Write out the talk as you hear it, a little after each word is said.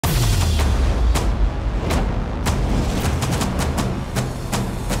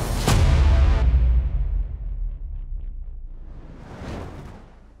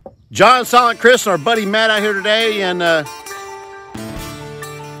John, Silent Chris, and our buddy Matt out here today. And what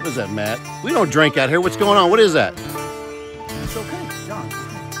is that, Matt? We don't drink out here. What's going on? What is that? It's okay, John.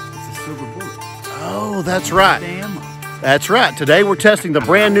 It's a silver bullet. Oh, that's right. That's right. Today we're testing the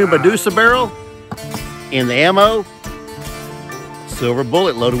brand new Medusa barrel in the ammo. Silver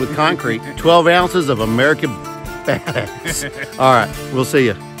bullet loaded with concrete. 12 ounces of American badass. All right, we'll see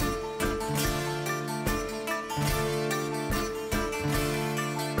you.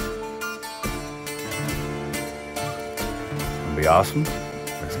 It'll be awesome.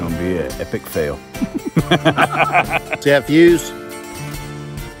 It's gonna be an epic fail. See that fuse?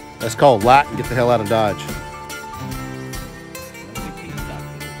 That's called light and get the hell out of Dodge.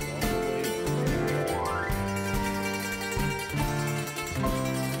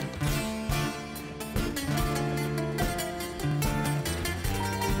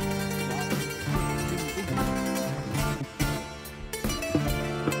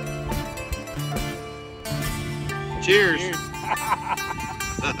 Cheers.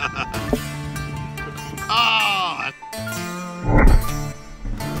 Oh.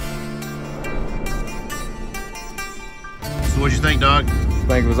 So what'd you think, dog? I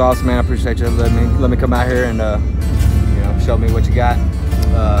think it was awesome, man. I appreciate you letting me come out here and you know, show me what you got.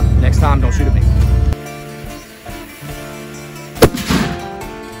 Next time, don't shoot at me.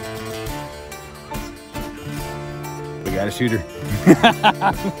 We got a shooter.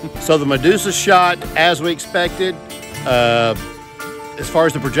 So the Medusa shot as we expected. As far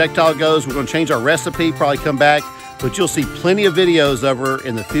as the projectile goes, we're going to change our recipe, probably come back, but you'll see plenty of videos of her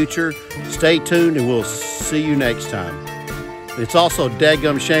in the future. Stay tuned and we'll see you next time. It's also a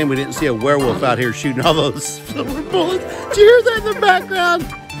dadgum shame we didn't see a werewolf out here shooting all those silver bullets. Did you hear that in the background?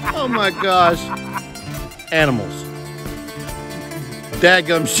 Oh my gosh. Animals.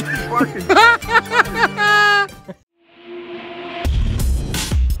 Dadgum shame.